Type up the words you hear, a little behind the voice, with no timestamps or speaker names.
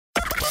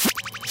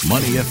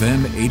Money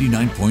FM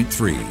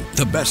 89.3,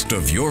 the best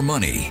of your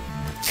money.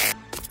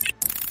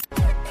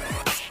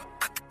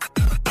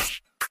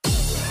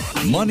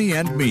 Money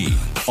and Me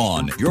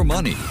on Your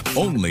Money,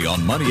 only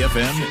on Money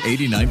FM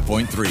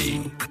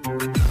 89.3.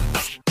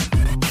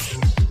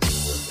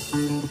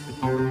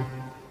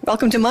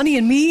 Welcome to Money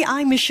and Me.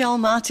 I'm Michelle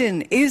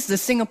Martin. Is the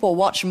Singapore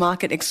watch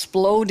market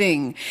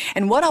exploding?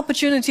 And what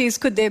opportunities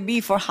could there be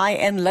for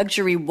high-end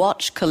luxury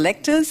watch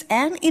collectors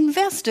and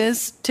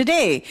investors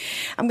today?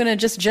 I'm going to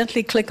just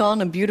gently click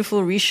on a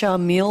beautiful Richard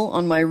Mille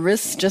on my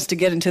wrist just to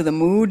get into the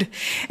mood.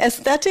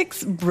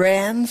 Aesthetics,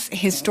 brands,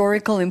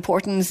 historical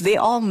importance, they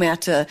all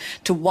matter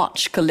to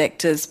watch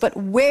collectors. But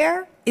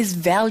where is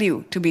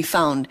value to be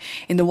found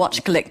in the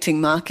watch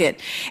collecting market?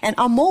 And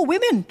are more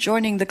women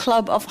joining the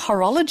club of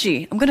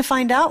horology? I'm going to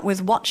find out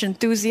with watch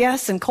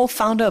enthusiast and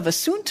co-founder of a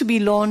soon-to-be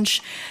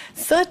launched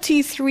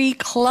 33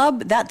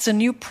 Club. That's a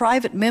new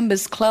private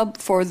members club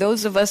for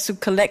those of us who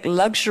collect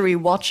luxury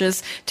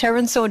watches.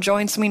 Terence O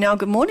joins me now.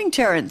 Good morning,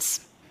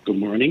 Terence. Good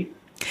morning.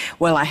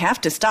 Well, I have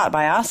to start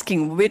by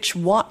asking which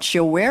watch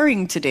you're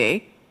wearing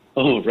today.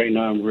 Oh, right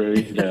now I'm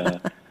wearing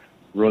the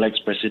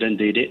Rolex President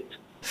Day Date.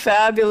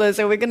 Fabulous.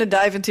 And we're going to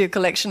dive into your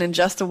collection in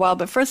just a while.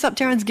 But first up,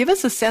 Terence, give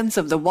us a sense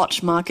of the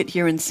watch market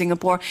here in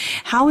Singapore.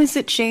 How has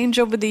it changed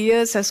over the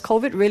years? Has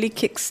COVID really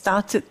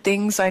kick-started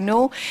things? I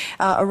know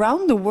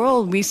around the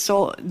world we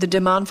saw the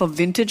demand for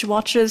vintage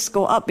watches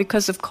go up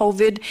because of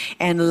COVID,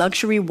 and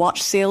luxury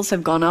watch sales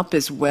have gone up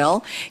as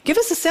well. Give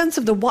us a sense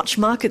of the watch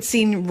market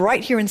scene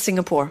right here in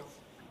Singapore.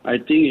 I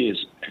think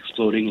it's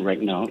exploding right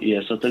now. It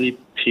has certainly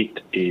peaked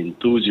in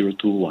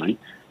 2021.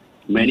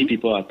 Many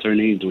people are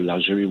turning into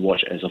luxury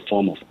watch as a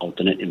form of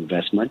alternate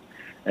investment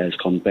as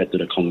compared to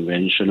the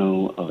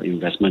conventional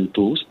investment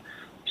tools.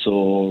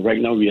 So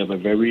right now we have a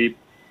very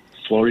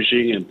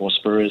flourishing and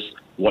prosperous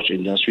watch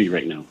industry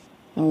right now.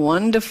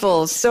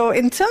 Wonderful. So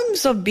in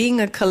terms of being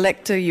a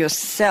collector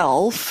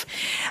yourself,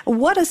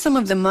 what are some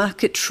of the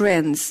market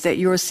trends that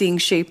you're seeing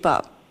shape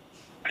up?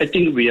 I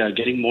think we are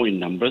getting more in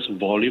numbers.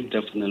 Volume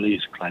definitely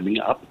is climbing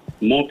up.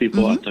 More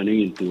people are turning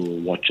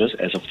into watches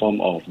as a form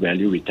of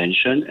value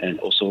retention and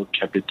also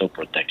capital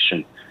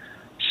protection.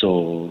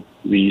 So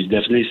we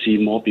definitely see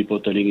more people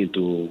turning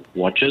into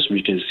watches.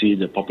 We can see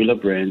the popular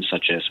brands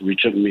such as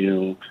Richard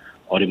Mille,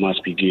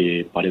 Audemars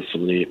Piguet, Patek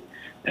Philippe,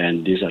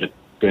 and these are the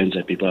brands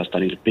that people are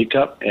starting to pick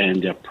up,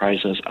 and their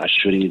prices are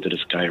shooting into the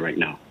sky right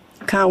now.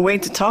 Can't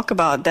wait to talk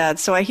about that.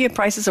 So I hear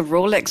prices of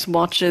Rolex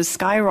watches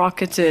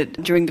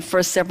skyrocketed during the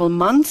first several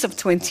months of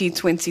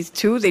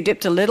 2022. They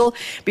dipped a little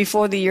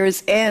before the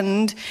year's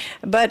end.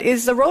 But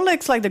is the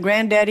Rolex like the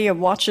granddaddy of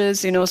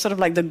watches, you know, sort of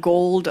like the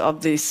gold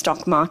of the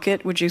stock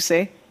market, would you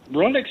say?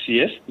 Rolex,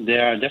 yes.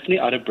 There are definitely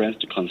other brands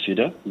to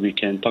consider. We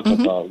can talk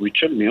about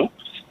Richard Mille.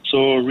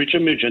 So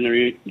Richard Mille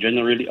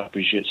generally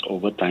appreciates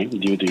over time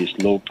due to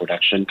its low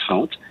production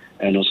count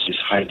and also its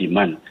high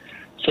demand.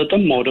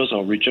 Certain models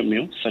of Richard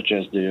Mille, such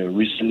as the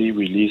recently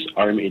released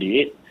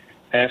RM88,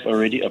 have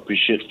already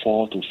appreciated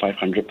 400 to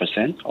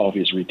 500% of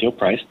its retail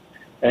price,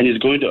 and is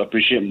going to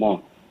appreciate more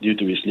due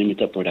to its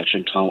limited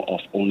production count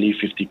of only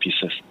 50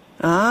 pieces.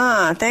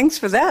 Thanks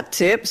for that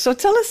tip. So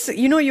tell us,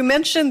 you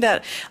mentioned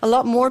that a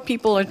lot more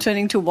people are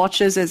turning to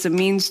watches as a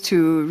means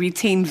to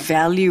retain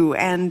value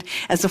and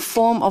as a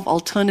form of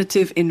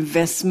alternative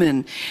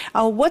investment.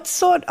 What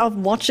sort of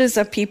watches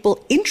are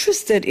people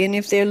interested in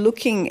if they're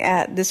looking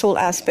at this whole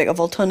aspect of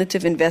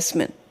alternative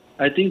investment?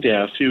 I think there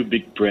are a few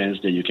big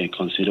brands that you can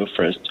consider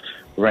first.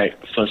 Right.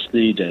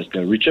 Firstly, there's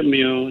the Richard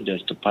Mille,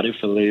 there's the Patek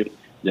Philippe,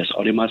 there's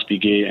Audemars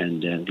Piguet,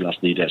 and then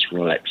lastly, there's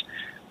Rolex.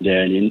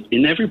 Then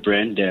in every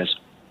brand, there's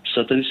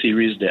certain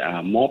series that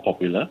are more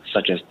popular,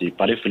 such as the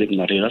Patek Philippe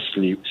Nautilus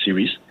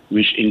series,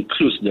 which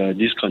includes the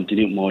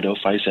discontinued model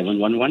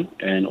 5711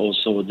 and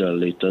also the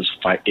latest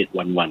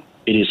 5811.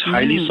 It is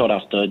highly sought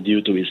after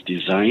due to its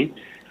design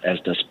as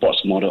the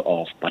sports model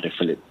of Patek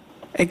Philippe.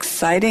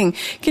 Exciting.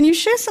 Can you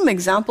share some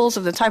examples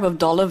of the type of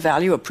dollar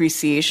value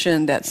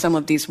appreciation that some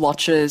of these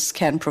watches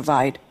can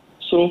provide?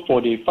 So for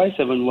the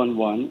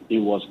 5711, it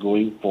was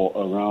going for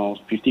around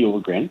 50 over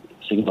grand,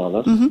 Sing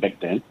dollars back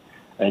then.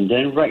 And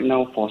then right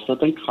now, for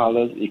certain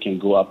colors, it can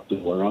go up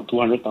to around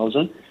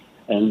 200,000.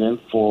 And then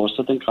for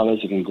certain colors,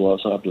 it can go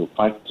also up to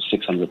 500,000 to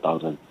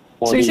 600,000.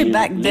 So you say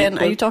back then,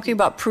 are you talking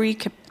about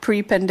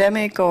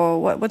pre-pandemic or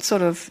what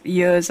sort of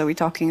years are we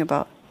talking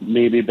about?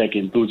 Maybe back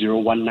in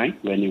 2019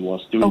 when it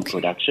was still in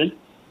production.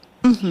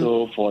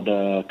 So for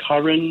the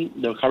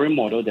current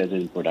model that's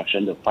in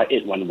production, the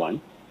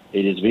 5811,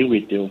 it is being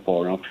retailed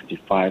for around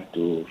 55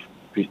 to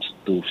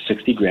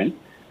 60 grand,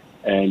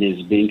 and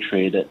it's being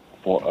traded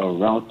for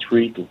around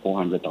 300,000 to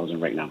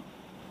 400,000 right now.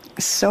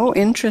 So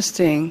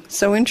interesting.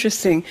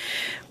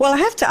 Well, I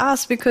have to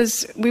ask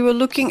because we were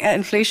looking at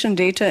inflation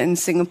data in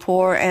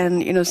Singapore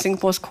and,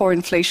 Singapore's core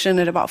inflation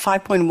at about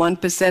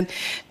 5.1%.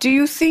 Do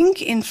you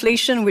think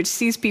inflation, which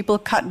sees people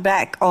cut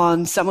back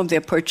on some of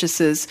their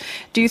purchases,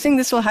 do you think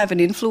this will have an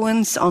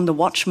influence on the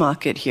watch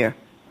market here?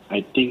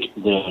 I think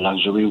the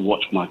luxury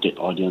watch market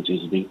audience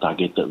is being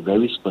targeted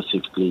very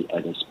specifically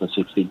at a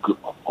specific group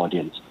of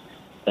audience.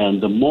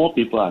 And the more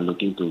people are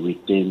looking to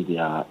retain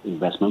their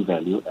investment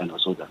value and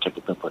also their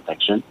capital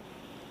protection,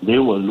 they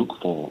will look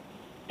for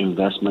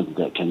investment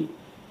that can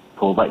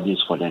provide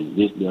this for them.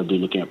 They'll be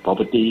looking at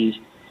properties,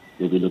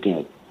 they'll be looking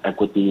at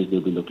equities,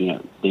 they'll be looking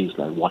at things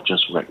like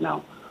watches right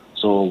now.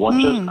 So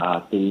watches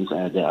are things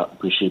that are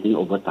appreciating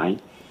over time,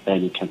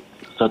 and it can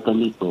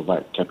certainly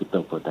provide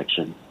capital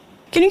protection.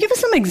 Can you give us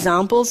some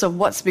examples of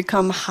what's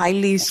become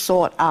highly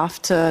sought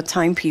after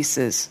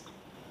timepieces?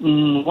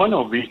 One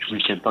of which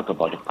we can talk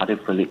about the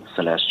Patek Philippe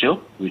Celestial,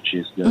 which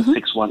is the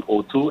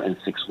 6102 and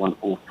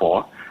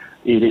 6104.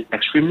 It is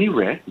extremely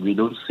rare. We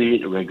don't see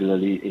it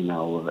regularly in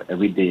our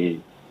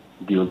everyday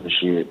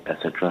dealership,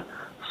 etc.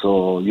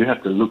 So you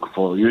have to look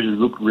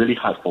really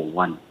hard for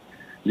one.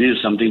 This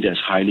is something that's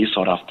highly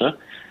sought after.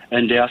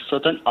 And there are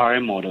certain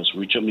RM models,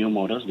 Richard Mille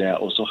models, that are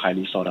also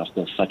highly sought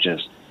after, such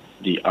as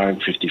the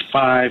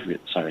RM55,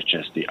 such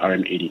as the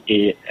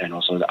RM88, and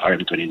also the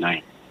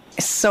RM29.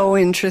 So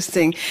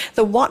interesting.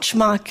 The watch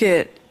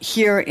market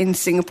here in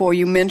Singapore,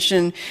 you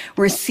mentioned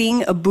we're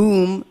seeing a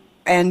boom,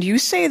 and you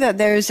say that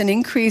there is an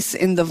increase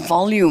in the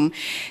volume.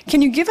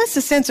 Can you give us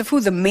a sense of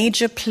who the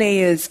major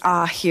players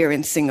are here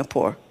in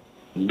Singapore?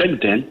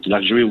 Back then,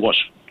 luxury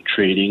watch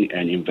trading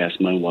and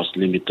investment was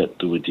limited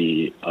to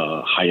the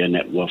higher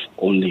net worth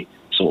only.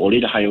 So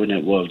only the higher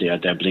net worth, they are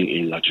dabbling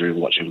in luxury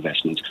watch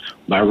investments.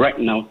 But right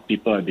now,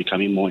 people are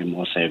becoming more and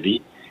more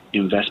savvy,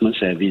 investment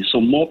savvy. So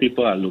more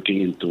people are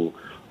looking into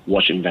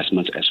watch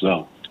investments as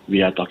well.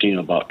 We are talking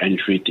about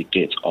entry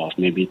tickets of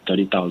maybe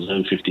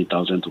 30,000,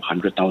 50,000 to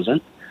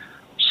 100,000.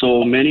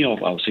 So many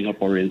of our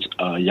Singaporeans,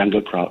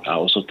 younger crowd, are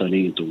also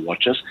turning into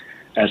watches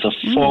as a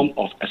form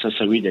of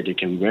accessory that they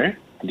can wear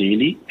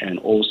daily and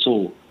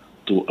also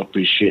to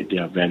appreciate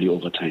their value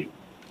over time.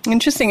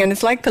 Interesting, and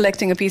it's like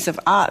collecting a piece of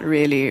art,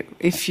 really,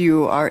 if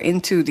you are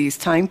into these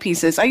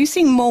timepieces. Are you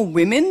seeing more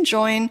women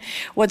join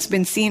what's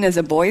been seen as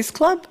a boys'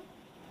 club?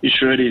 It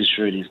sure is.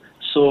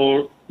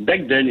 So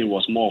back then it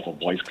was more of a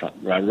boys' club.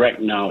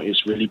 Right now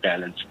it's really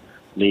balanced.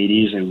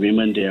 Ladies and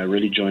women, they are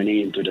really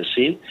joining into the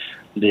scene.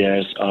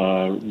 There's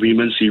a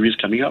women's series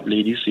coming up,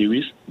 ladies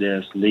series.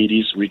 There's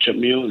ladies Richard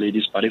Mille,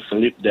 ladies Patek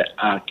Philippe that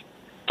are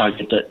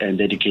targeted and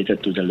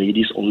dedicated to the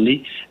ladies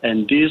only.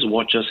 And these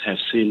watches have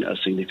seen a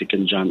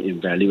significant jump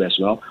in value as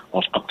well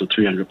of up to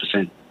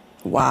 300%.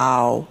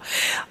 Wow.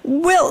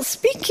 Well,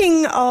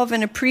 speaking of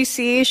an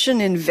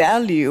appreciation in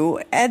value,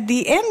 at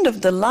the end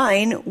of the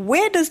line,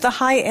 where does the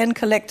high-end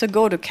collector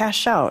go to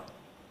cash out?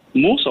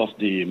 Most of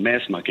the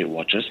mass market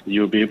watches,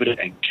 you'll be able to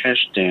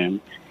encash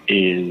them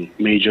in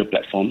major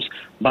platforms.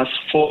 But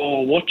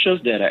for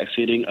watches that are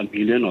exceeding $1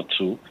 million or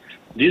two,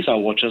 these are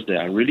watches that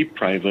are really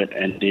private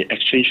and they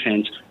exchange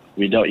hands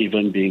without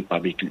even being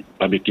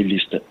publicly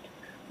listed.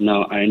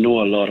 Now, I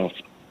know a lot of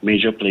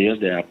major players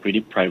that are pretty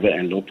private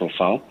and low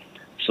profile.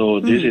 So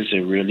this is a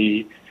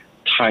really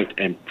tight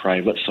and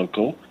private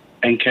circle.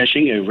 And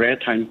cashing a rare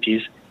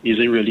timepiece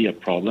isn't really a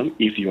problem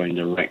if you are in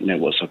the right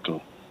network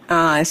circle.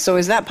 So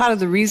is that part of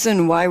the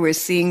reason why we're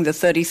seeing the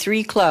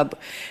 33 Club,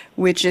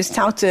 which is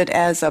touted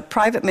as a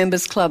private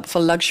members club for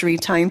luxury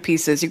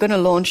timepieces? You're going to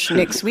launch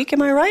next week,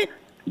 am I right?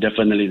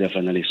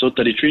 Definitely. So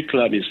 33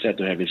 Club is set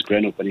to have its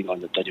grand opening on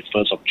the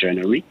 31st of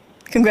January.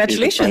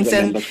 Congratulations.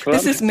 And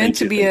this is meant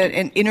to be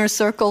an inner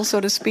circle,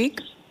 so to speak?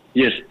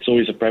 Yes, so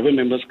it's a private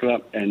members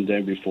club, and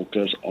then we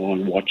focus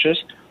on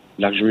watches,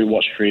 luxury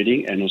watch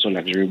trading, and also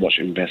luxury watch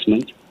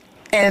investment.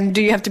 And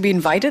do you have to be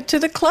invited to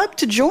the club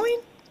to join?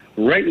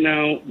 Right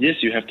now,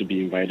 yes, you have to be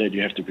invited,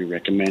 you have to be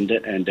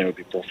recommended, and there will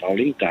be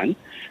profiling done.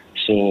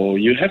 So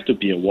you have to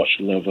be a watch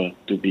lover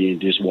to be in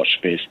this watch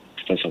space,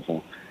 first of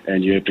all.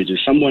 And you have to be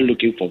someone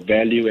looking for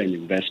value and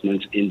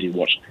investments in the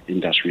watch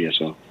industry as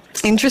well.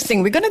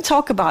 Interesting. We're going to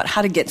talk about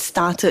how to get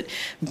started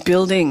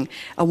building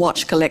a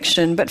watch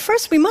collection. But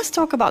first, we must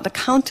talk about the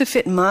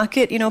counterfeit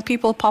market. You know,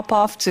 people pop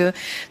off to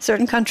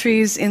certain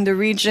countries in the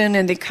region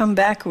and they come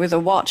back with a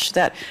watch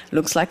that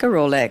looks like a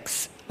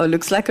Rolex or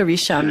looks like a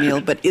Richard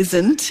Mille, but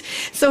isn't.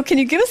 So can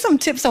you give us some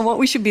tips on what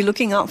we should be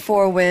looking out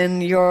for when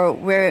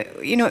we're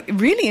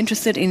really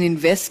interested in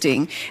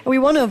investing and we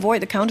want to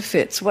avoid the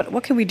counterfeits?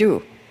 What can we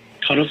do?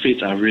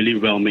 Counterfeits are really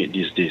well made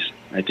these days.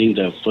 I think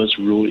the first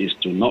rule is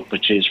to not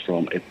purchase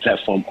from a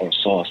platform or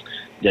source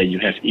that you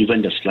have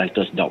even the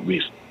slightest doubt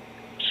with.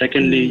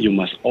 Secondly, you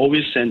must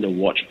always send the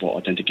watch for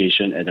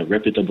authentication at a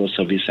reputable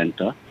service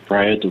center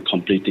prior to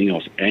completing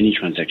of any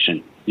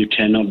transaction. You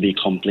cannot be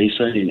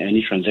complacent in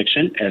any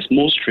transaction as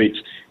most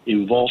trades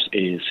involves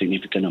a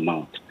significant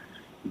amount.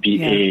 Be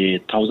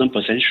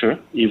 1,000% sure,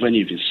 even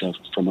if it's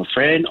from a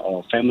friend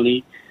or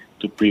family,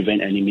 to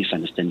prevent any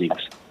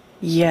misunderstandings.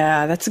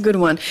 Yeah, that's a good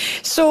one.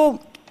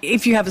 So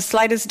if you have the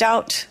slightest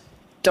doubt,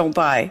 don't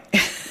buy.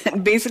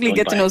 Basically,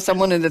 get to know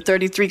someone in the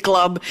 33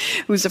 Club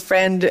who's a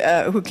friend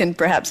who can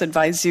perhaps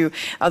advise you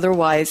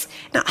otherwise.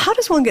 Now, how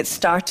does one get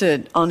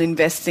started on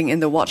investing in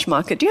the watch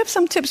market? Do you have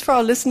some tips for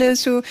our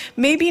listeners who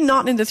maybe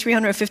not in the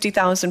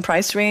 350,000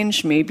 price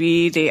range,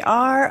 maybe they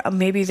are,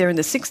 maybe they're in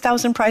the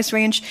 6,000 price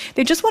range.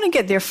 They just want to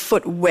get their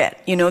foot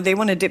wet. You know, they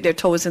want to dip their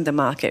toes in the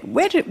market.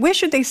 Where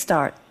should they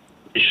start?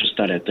 You should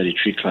start at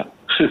 33 Club.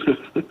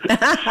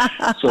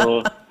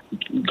 So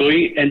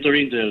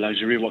entering the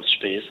luxury watch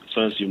space,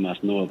 first you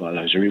must know about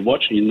luxury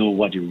watch. You know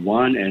what you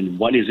want and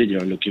what is it you're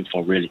looking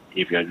for really.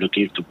 If you're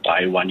looking to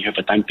buy one, you have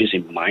a timepiece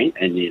in mind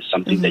and it's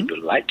something that you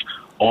like,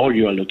 or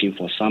you are looking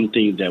for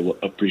something that will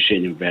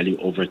appreciate in value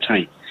over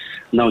time.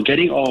 Now,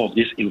 getting all of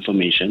this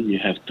information, you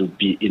have to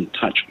be in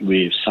touch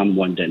with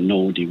someone that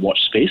knows the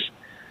watch space.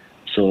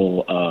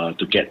 So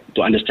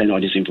to understand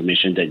all this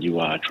information that you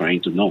are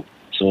trying to know.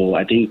 So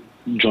I think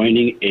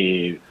joining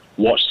a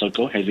watch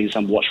circle, having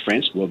some watch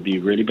friends will be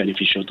really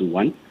beneficial to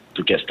one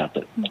to get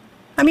started.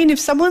 I mean, if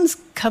someone's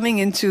coming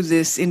into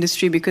this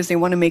industry because they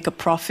want to make a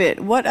profit,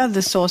 what are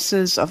the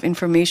sources of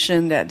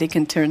information that they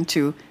can turn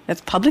to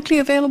that's publicly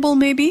available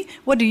maybe?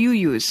 What do you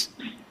use?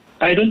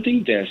 I don't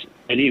think there's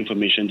any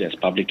information that's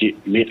publicly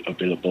made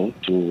available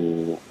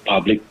to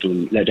public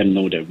to let them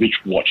know that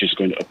which watch is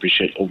going to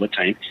appreciate over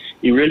time.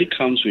 It really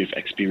comes with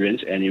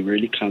experience and it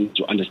really comes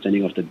to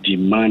understanding of the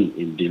demand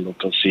in the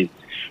local scene.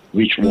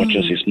 Which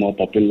watches is more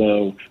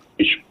popular,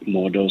 which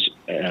models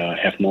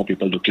have more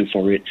people looking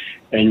for it,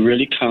 and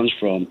really comes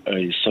from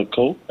a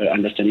circle,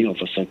 understanding of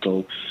a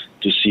circle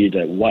to see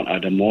that what are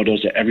the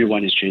models that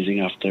everyone is chasing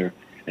after,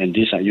 and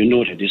these are,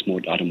 that these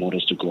are the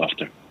models to go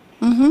after.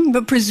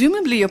 But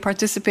presumably you're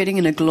participating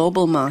in a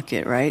global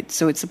market, right?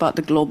 So it's about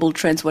the global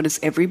trends. What does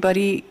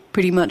everybody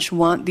pretty much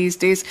want these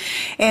days?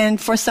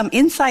 And for some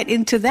insight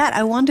into that,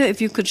 I wonder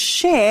if you could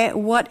share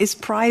what is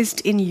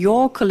prized in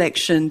your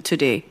collection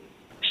today.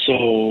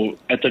 So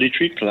at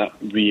 33 Club,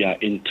 we are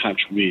in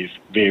touch with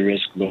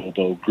various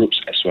global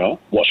groups as well,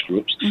 watch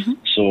groups.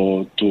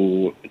 So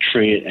to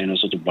trade and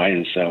also to buy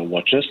and sell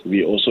watches,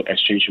 we also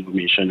exchange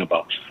information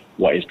about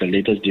what is the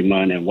latest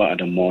demand and what are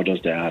the models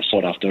that are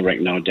sought after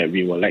right now that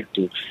we would like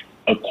to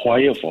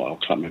acquire for our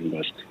club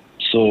members.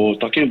 So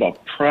talking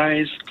about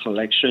price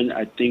collection,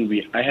 I think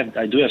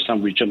I do have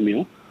some Richard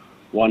Mille,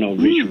 one of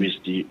which is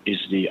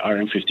the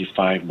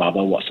RM55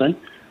 Barbara Watson,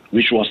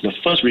 which was the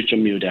first Richard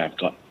Mille that I've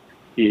got.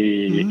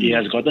 It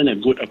has gotten a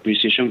good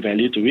appreciation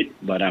value to it,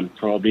 but I'm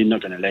probably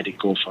not going to let it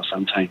go for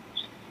some time.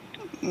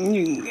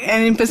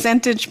 And in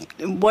percentage,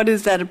 what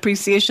does that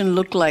appreciation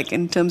look like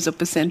in terms of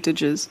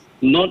percentages?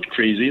 Not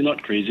crazy.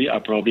 I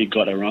probably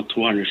got around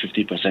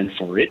 250%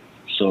 for it.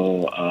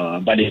 So,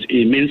 but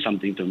it means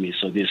something to me.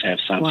 So this has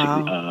some.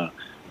 Wow.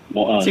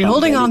 So you're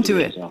holding on to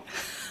it. Well.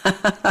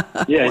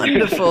 Yeah.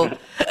 Wonderful.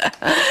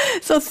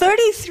 So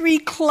 33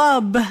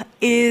 Club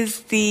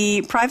is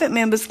the private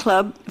members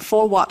club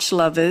for watch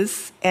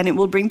lovers, and it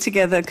will bring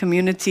together a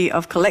community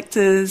of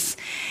collectors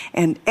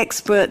and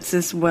experts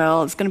as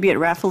well. It's going to be at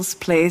Raffles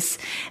Place.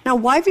 Now,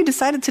 why have you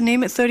decided to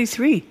name it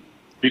 33?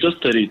 Because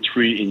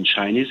 33 in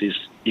Chinese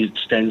it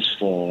stands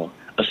for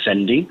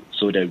ascending,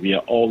 so that we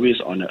are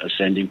always on an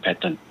ascending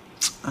pattern.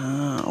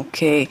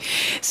 Okay.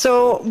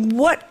 So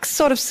what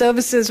sort of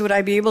services would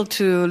I be able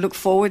to look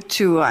forward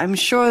to? I'm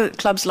sure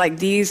clubs like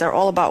these are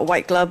all about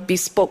white glove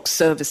bespoke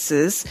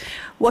services.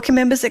 What can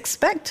members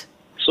expect?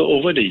 So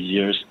over the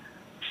years,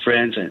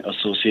 friends and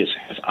associates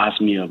have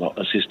asked me about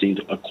assisting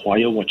to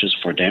acquire watches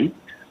for them,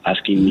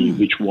 asking me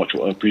which watch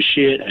will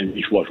appreciate and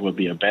which watch will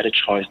be a better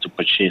choice to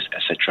purchase,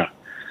 etc.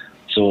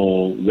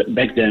 So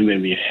back then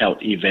when we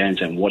held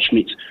events and watch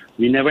meets,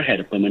 we never had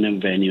a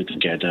permanent venue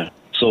together.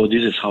 So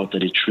this is how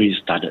 33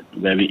 started,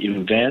 where we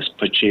invest,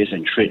 purchase,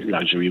 and trade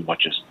luxury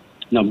watches.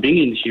 Now, being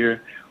in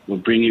here will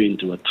bring you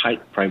into a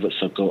tight private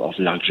circle of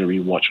luxury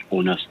watch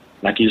owners.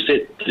 Like you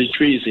said,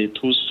 33 is a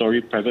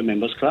two-story private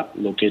members club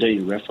located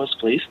in Raffles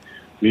Place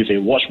with a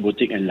watch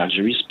boutique and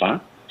luxury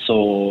spa.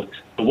 So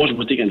the watch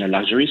boutique and the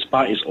luxury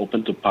spa is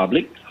open to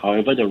public.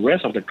 However, the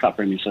rest of the club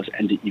premises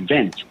and the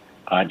events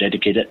are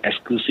dedicated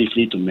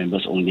exclusively to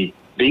members only.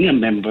 Being a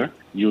member,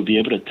 you'll be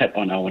able to tap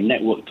on our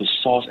network to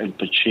source and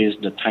purchase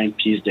the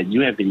timepiece that you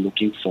have been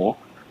looking for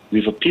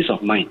with a peace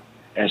of mind,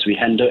 as we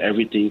handle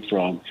everything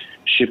from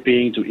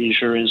shipping to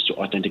insurance to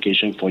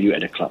authentication for you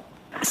at the club.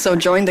 So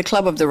join the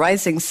Club of the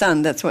Rising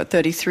Sun. That's what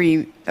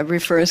 33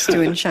 refers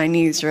to in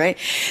Chinese, right?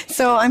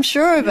 So I'm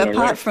sure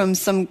apart from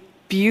some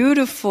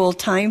beautiful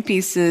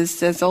timepieces,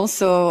 there's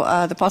also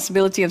the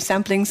possibility of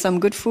sampling some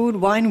good food,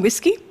 wine,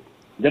 whiskey?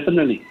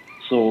 Definitely.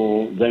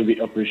 So when we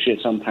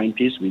appreciate some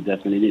timepiece, we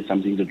definitely need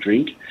something to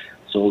drink.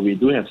 So we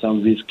do have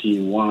some whiskey,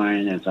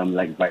 wine, and some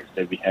light bites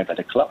that we have at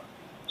the club.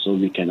 So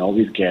we can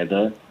always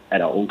gather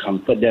at our own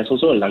comfort. There's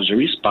also a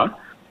luxury spa.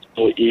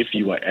 So if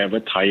you are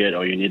ever tired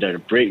or you needed a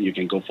break, you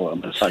can go for a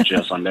massage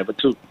just on level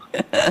 2.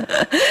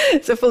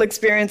 It's a full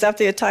experience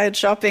after you're tired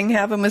shopping,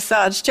 have a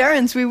massage.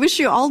 Terence, we wish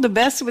you all the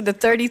best with the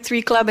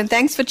 33 Club, and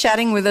thanks for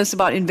chatting with us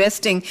about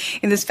investing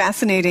in this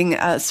fascinating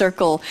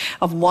circle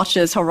of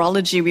watches,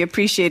 horology. We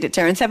appreciate it,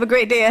 Terence. Have a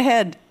great day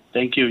ahead.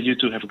 Thank you. You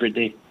too. Have a great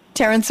day.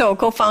 Terence O,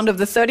 co-founder of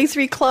the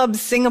 33 Club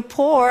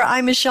Singapore.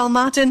 I'm Michelle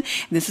Martin.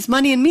 This is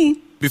Money and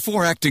Me.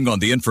 Before acting on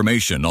the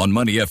information on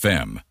Money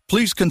FM,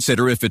 please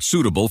consider if it's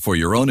suitable for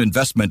your own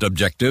investment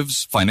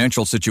objectives,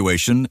 financial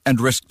situation, and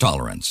risk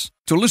tolerance.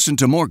 To listen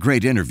to more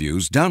great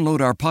interviews,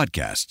 download our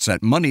podcasts at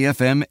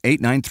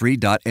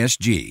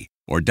moneyfm893.sg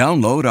or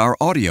download our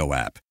audio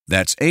app.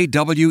 That's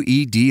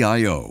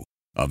AWEDIO.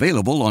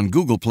 Available on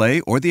Google Play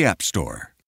or the App Store.